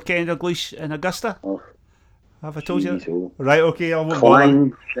pizza with Kenny Dalglish in Augusta? Oh, have I told you that? Oh. Right, okay, I won't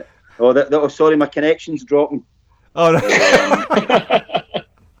Clang. Oh, sorry, my connection's dropping. Oh, right.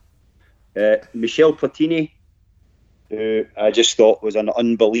 Michel Platini, who I just thought was an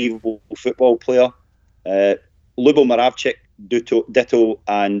unbelievable football player. Lubo Moravcik, ditto,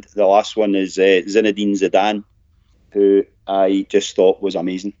 and the last one is Zinedine Zidane, who I just thought was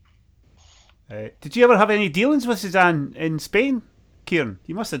amazing. Did you ever have any dealings with Zidane in Spain, Kieran?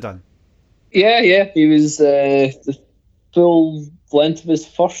 You must have done. Yeah. He was the full length of his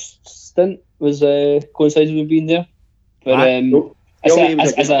first stint was coincided with being there. But he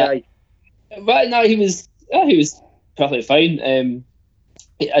was perfectly fine.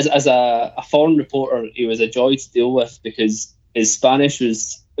 As a foreign reporter, he was a joy to deal with because his Spanish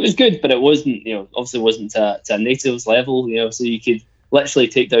was good, but it wasn't, obviously wasn't to a native's level, so you could literally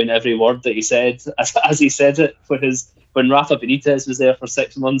take down every word that he said as he said it when Rafa Benitez was there for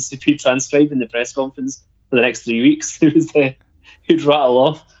 6 months to be transcribing the press conference for the next 3 weeks. He'd rattle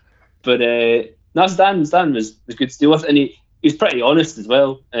off. But Zidane was good to deal with, and he was pretty honest as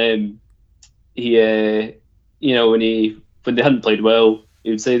well. When they hadn't played well, he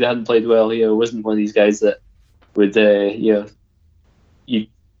would say they hadn't played well. He wasn't one of these guys that would,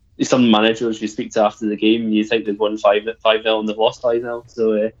 some managers you speak to after the game, you think they've won 5-0 and they've lost 5-0.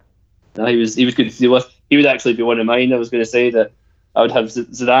 So he was good to deal with. He would actually be one of mine. I was going to say that I would have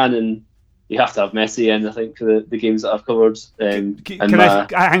Zidane, and you have to have Messi in, I think, for the games that I've covered.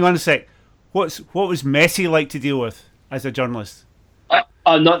 Hang on a sec. What was Messi like to deal with as a journalist?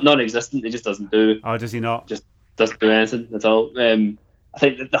 Not non-existent. He just doesn't do. Oh, does he not? Just doesn't do anything at all. I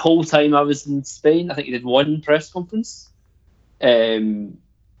think that the whole time I was in Spain, I think he did one press conference, and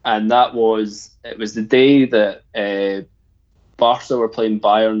it was the day that Barca were playing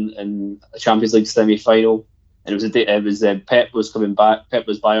Bayern in a Champions League semi-final, and it was Pep was coming back. Pep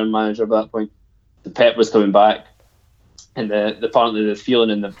was Bayern manager at that point. Pep was coming back, and apparently the feeling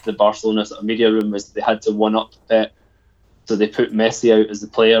in the Barcelona sort of media room was they had to one-up Pep. So they put Messi out as the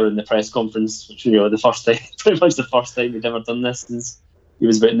player in the press conference, which the first time, pretty much the first time he'd ever done this since he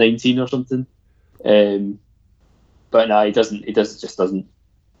was about 19 or something. But no, he just doesn't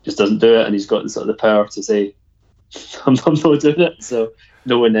do it, and he's got the power to say, "I'm not doing it." So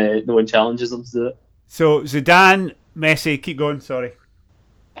no one challenges him to do it. So Zidane, Messi, keep going. Sorry.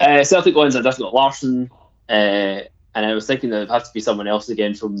 Celtic ones, I've just got Larsson, and I was thinking that it'd have to be someone else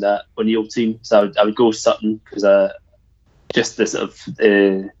again from that O'Neill team. So I would go Sutton because just the sort of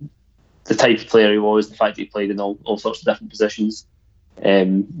the type of player he was, the fact that he played in all sorts of different positions.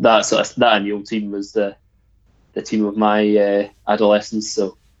 That O'Neill team was the team of my adolescence.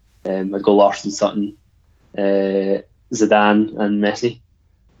 So I'd go Larsson, Sutton, Zidane, and Messi.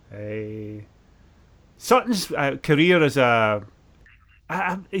 Sutton's career as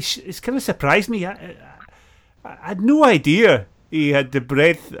it's kind of surprised me. I had no idea he had the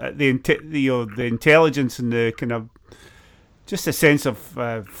breadth, the intelligence, and the kind of just a sense of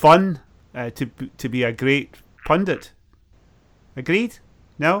fun to be a great pundit. Agreed?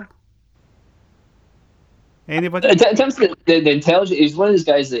 No? Anybody? In terms of the intelligence, he's one of those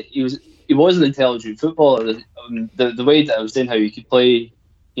guys that he was an intelligent footballer. The way that I was saying how he could play,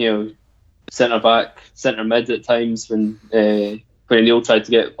 centre back, centre mid at times when Neil tried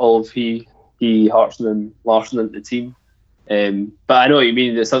to get all of he Hartson and Larsson into the team. But I know what you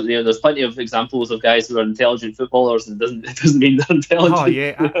mean. There's plenty of examples of guys who are intelligent footballers, and it doesn't mean they're intelligent. Oh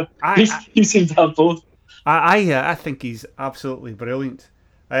yeah, he seems to have both. I think he's absolutely brilliant.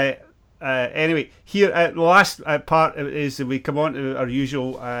 Anyway, here the last part is we come on to our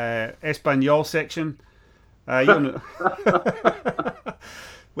usual Espanyol section.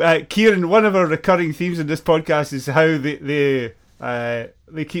 Kieran, one of our recurring themes in this podcast is how they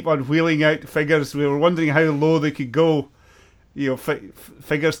keep on wheeling out figures. We were wondering how low they could go.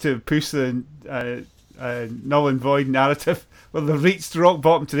 figures to push the null and void narrative. Well, they've reached rock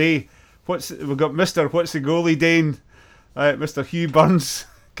bottom today. We've got Mr. What's the goalie Dane, Mr. Hugh Burns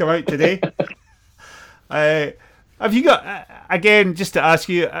come out today. Have you got again? Just to ask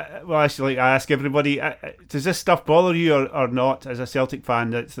you, actually, I ask everybody: does this stuff bother you or not? As a Celtic fan,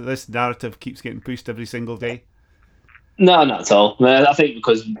 that this narrative keeps getting pushed every single day. No, not at all. I think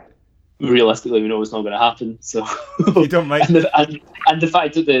because realistically, we know it's not going to happen. So you don't mind. and the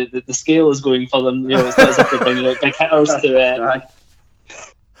fact that the scale is going for them, it's not as if they're bringing out big hitters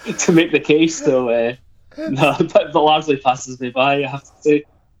to make the case. So no, but largely passes me by, I have to say.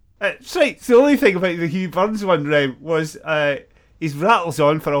 Right. The only thing about the Hugh Burns one, Rem, was he rattles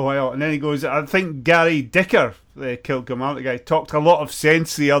on for a while, and then he goes, I think Gary Dicker, the Kilmarnock guy, talked a lot of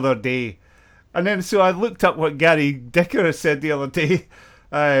sense the other day. And then so I looked up what Gary Dicker has said the other day.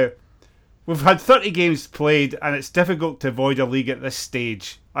 We've had 30 games played, and it's difficult to avoid a league at this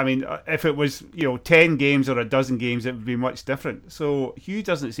stage. I mean, if it was 10 games or a dozen games, it would be much different. So Hugh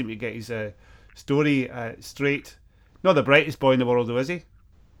doesn't seem to get his story straight. Not the brightest boy in the world, though, is he?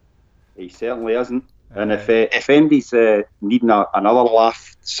 He certainly isn't. And if anybody's needing another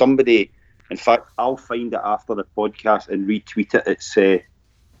laugh, somebody, in fact, I'll find it after the podcast and retweet it. It's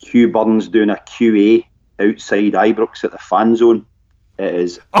Hugh Burns doing a QA outside Ibrox at the fan zone. It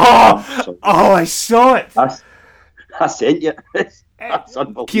is. I saw it. I sent you. That's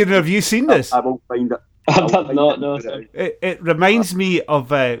unbelievable. Kieran, have you seen this? I will find it. No. It reminds me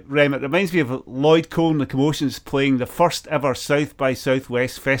of Rem. It reminds me of Lloyd Cole and the Commotions playing the first ever South by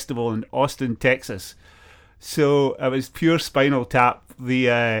Southwest festival in Austin, Texas. So it was pure Spinal Tap.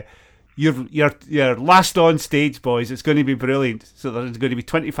 The your last on stage, boys. It's going to be brilliant. So there's going to be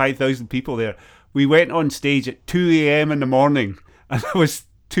 25,000 people there. We went on stage at 2 a.m. in the morning, and there was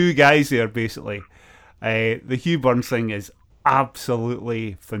two guys there basically. The Hugh Burns thing is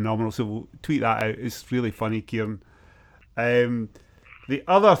absolutely phenomenal, so we'll tweet that out. It's really funny, Kieran. The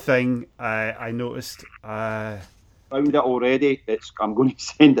other thing I noticed, found it already. I'm going to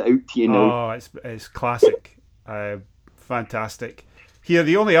send it out to you now. Oh, it's classic. Fantastic. Here,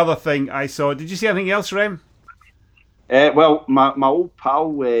 the only other thing I saw, did you see anything else, Rem? Well, my old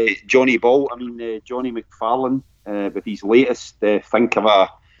pal Johnny Ball, Johnny McFarlane, with his latest, think of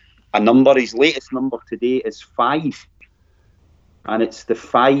a number. His latest number today is 5. And it's the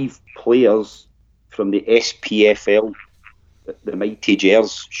 5 players from the SPFL that the Mighty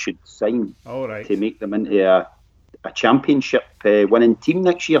Gers should sign to make them into a championship winning team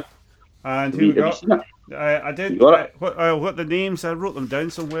next year. And who got? I did. You got it? What the names? I wrote them down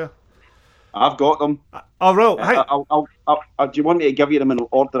somewhere. I've got them. I wrote. Do you want me to give you them in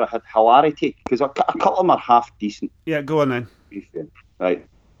order of hilarity? Because a couple of them are half decent. Yeah, go on then. Right.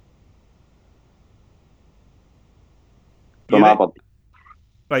 From Aberdeen.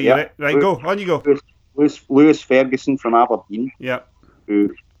 Right, yeah. Right, go. On you go. Lewis Ferguson from Aberdeen. Yeah.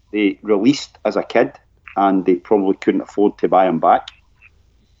 Who they released as a kid, and they probably couldn't afford to buy him back.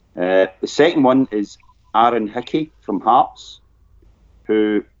 The second one is Aaron Hickey from Hearts,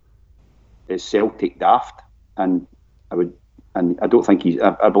 who is Celtic daft, and I don't think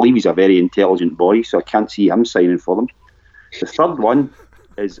I believe he's a very intelligent boy, so I can't see him signing for them. The third one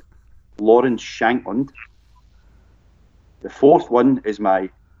is Lawrence Shankland. The fourth one is my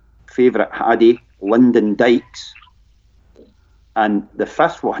favourite Haddy, Lyndon Dykes. And the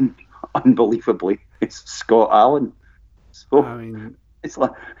fifth one, unbelievably, is Scott Allen. So it's like,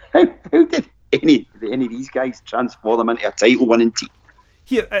 how did any of these guys transform them into a title-winning team?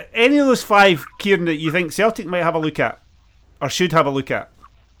 Here, any of those 5, Kieran, that you think Celtic might have a look at, or should have a look at?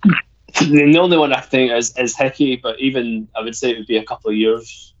 The only one I think is Hickey, but even I would say it would be a couple of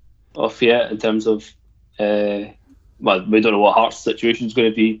years off yet in terms of... well, we don't know what Hart's situation is going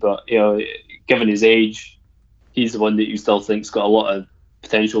to be, but given his age, he's the one that you still think's got a lot of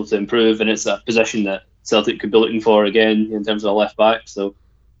potential to improve, and it's a position that Celtic could be looking for again in terms of a left back. So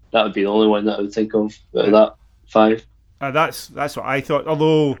that would be the only one that I would think of out of that 5. That's what I thought.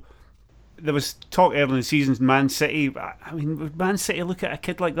 Although there was talk early in the season, Man City. I mean, would Man City look at a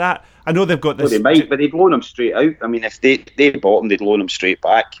kid like that? I know they've got this. Well, they might, but they'd loan him straight out. I mean, if they bought him, they'd loan him straight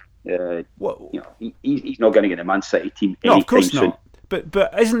back. He's not going to get a Man City team anytime soon. No, of course not.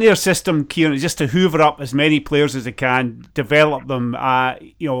 But isn't their system, Kieran, just to hoover up as many players as they can, develop them?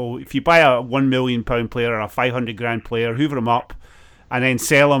 If you buy a £1 million player or a $500,000 player, hoover them up, and then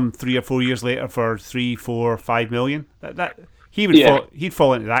sell them 3 or 4 years later for 3, 4, 5 million. He'd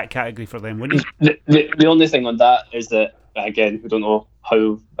fall into that category for them, wouldn't he? The only thing on that is that, again, we don't know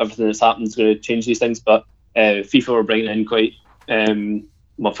how everything that's happened is going to change these things, but FIFA are bringing in quite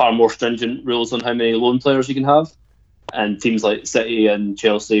far more stringent rules on how many loan players you can have. and teams like City and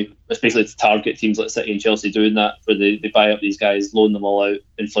Chelsea, especially to target teams like City and Chelsea doing that, where they buy up these guys, loan them all out,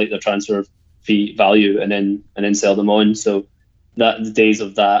 inflate their transfer fee value, and then sell them on. So that the days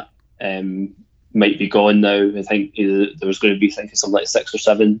of that might be gone now. I think there was going to be something like 6 or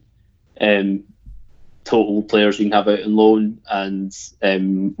 7 total players you can have out on loan, and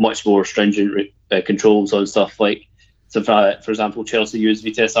much more stringent controls on stuff like. So, for example, Chelsea used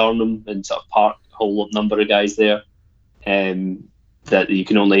Vitesse Arnhem and sort of park a whole number of guys there. That you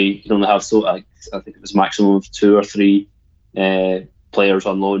can only have I think it was maximum of 2 or 3 players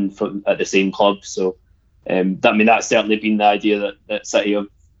on loan at the same club. So that's certainly been the idea that City have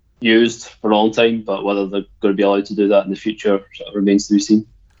used for a long time, but whether they're going to be allowed to do that in the future sort of remains to be seen.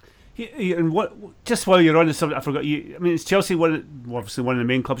 And just while you're on the subject, I forgot you. I mean, it's Chelsea obviously one of the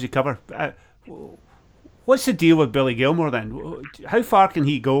main clubs you cover. What's the deal with Billy Gilmour then? How far can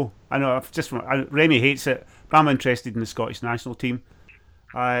he go? I know Remy hates it, but I'm interested in the Scottish national team.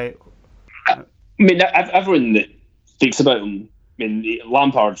 I mean, everyone that speaks about him, I mean,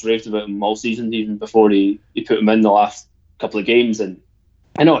 Lampard's raved about him all season, even before he put him in the last couple of games. And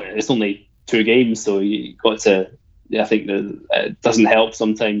I know it's only 2 games, so you got to. I think that it doesn't help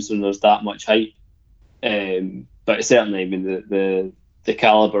sometimes when there's that much hype. But certainly, I mean, the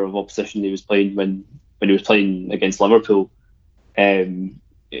caliber of opposition he was playing when he was playing against Liverpool, he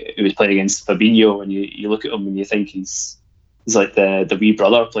was playing against Fabinho, and you look at him and you think he's like the wee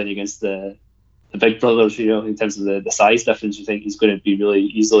brother playing against the big brothers. In terms of the size difference, you think he's going to be really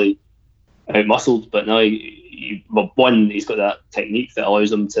easily out-muscled. But now, he's got that technique that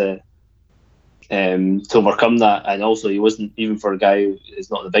allows him to overcome that, and also he wasn't, even for a guy who is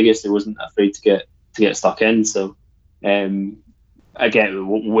not the biggest, he wasn't afraid to get stuck in. So again,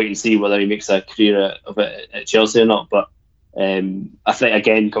 we'll wait and see whether he makes a career of it at Chelsea or not. But I think,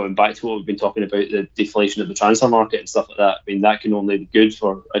 again, coming back to what we've been talking about, the deflation of the transfer market and stuff like that, I mean, that can only be good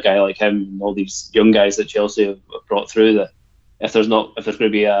for a guy like him and all these young guys that Chelsea have brought through. That if there's going to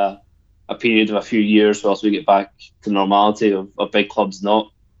be a period of a few years whilst we get back to normality of big clubs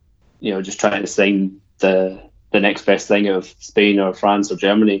not, just trying to sign the next best thing out of Spain or France or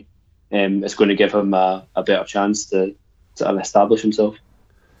Germany, it's going to give him a better chance to establish himself.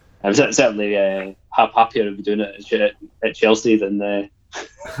 I'm certainly happier to be doing it at Chelsea than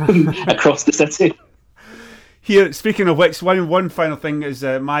across the city. Here, speaking of which, one final thing is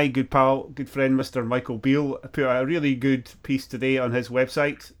my good friend Mr. Michael Beale put out a really good piece today on his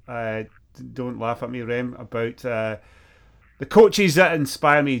website. Don't laugh at me, Rem, about the coaches that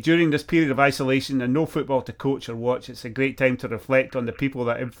inspire me. During this period of isolation and no football to coach or watch, it's a great time to reflect on the people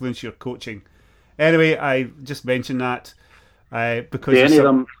that influence your coaching. Anyway, I just mentioned that because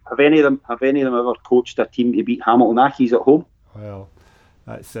have any of them ever coached a team to beat Hamilton Accies at home? Well,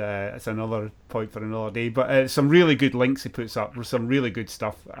 that's another point for another day. But some really good links he puts up with some really good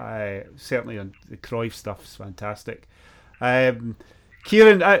stuff. Certainly on the Cruyff stuff is fantastic.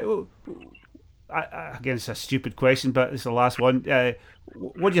 Kieran, again, it's a stupid question, but it's the last one.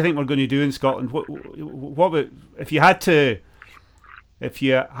 What do you think we're going to do in Scotland? What if you had to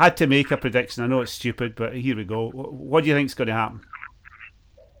make a prediction? I know it's stupid, but here we go. What do you think is going to happen?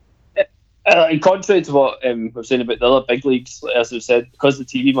 In contrary to what we're saying about the other big leagues, as we've said, because the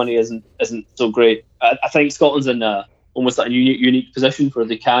TV money isn't so great, I think Scotland's in almost like a unique position where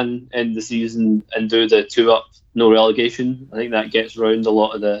they can end the season and do the 2-up, no relegation. I think that gets around a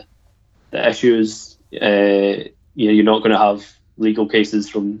lot of the issues. You're not going to have legal cases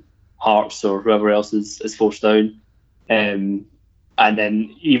from Hearts or whoever else is forced down. And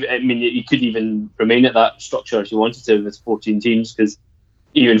then, you could even remain at that structure if you wanted to with 14 teams, because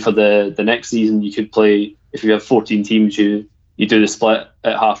even for the next season, you could play, if you have 14 teams, you do the split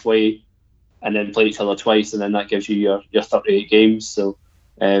at halfway and then play each other twice, and then that gives you your 38 games. So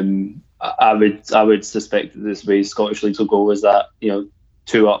I would suspect that this way Scottish leagues will go is that,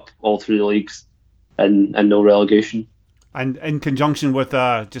 2 up all through the leagues and no relegation. And in conjunction with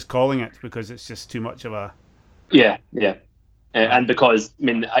just calling it, because it's just too much of a... Yeah. And because,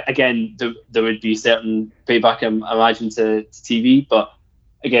 again, there would be certain payback, I imagine, to TV, but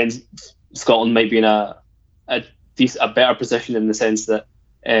again, Scotland might be in a better position in the sense that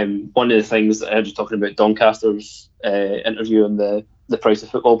one of the things that I heard you talking about Doncaster's interview on the Price of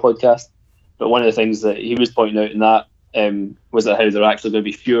Football podcast, but one of the things that he was pointing out in that was that how there are actually going to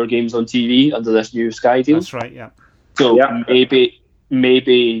be fewer games on TV under this new Sky deal. That's right, yeah. So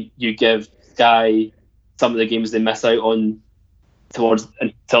maybe you give Sky some of the games they miss out on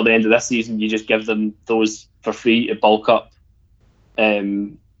until the end of this season. You just give them those for free to bulk up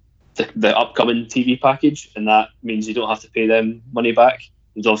the upcoming TV package, and that means you don't have to pay them money back.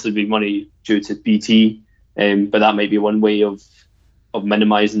 There's also be money due to BT But that might be one way of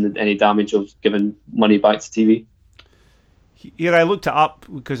minimising any damage of giving money back to TV. Here, I looked it up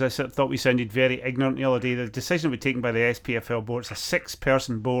because I thought we sounded very ignorant the other day. The decision was taken by the SPFL board. It's a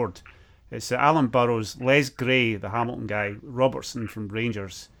 6-person board. It's Alan Burrows, Les Gray, the Hamilton guy, Robertson from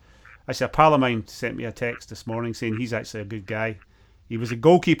Rangers. Actually, a pal of mine sent me a text this morning saying he's actually a good guy. He was a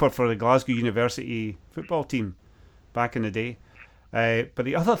goalkeeper for the Glasgow University football team back in the day. But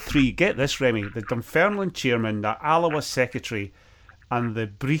the other 3, get this, Remy, the Dunfermline chairman, the Alloa secretary, and the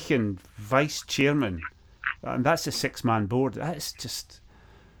Brechin vice chairman. And that's a 6-man board. That's just...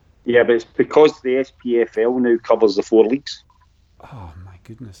 Yeah, but it's because the SPFL now covers the 4 leagues. Oh, my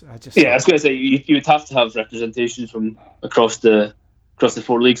goodness. I was going to say, you would have to have representation from across the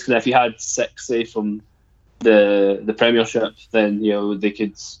 4 leagues, because if you had 6, say, from the Premiership, then, they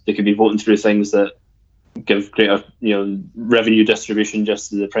could be voting through things that give greater, revenue distribution just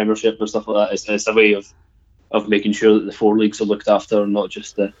to the Premiership or stuff like that. It's a way of making sure that the 4 leagues are looked after and not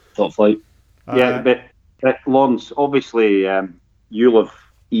just the top flight. Yeah, but Lawrence, obviously, you'll have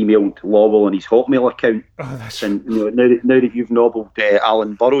emailed Lobble on his Hotmail account, and now that you've nobbled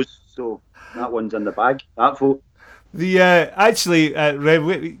Alan Burrows, so that one's in the bag. That vote. The Rev,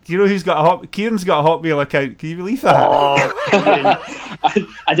 do you know who's got Kieran's got a Hotmail account? Can you believe that? Oh,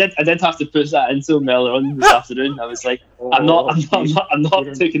 I did have to push that into him earlier on this afternoon. I was like, I'm not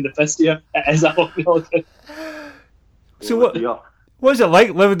taking the piss here. It is a Hotmail account. So what is it like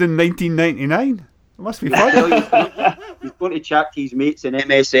living in 1999? It must be fun. He's going to chat to his mates in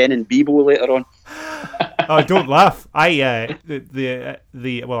MSN and Bebo later on. Oh, don't laugh. But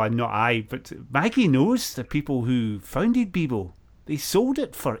Maggie knows the people who founded Bebo. They sold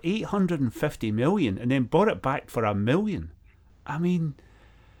it for 850 million and then bought it back for $1 million. I mean,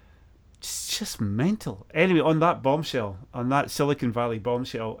 it's just mental. Anyway, on that bombshell, on that Silicon Valley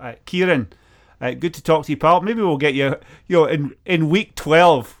bombshell, Kieran, good to talk to you, pal. Maybe we'll get you, in week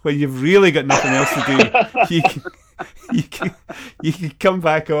 12 when you've really got nothing else to do. You can come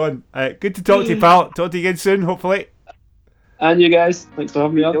back on. Good to talk to you, pal. Talk to you again soon, hopefully. And you guys, thanks for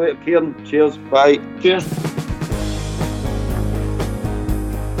having me on. Kieran, cheers. Bye. Cheers.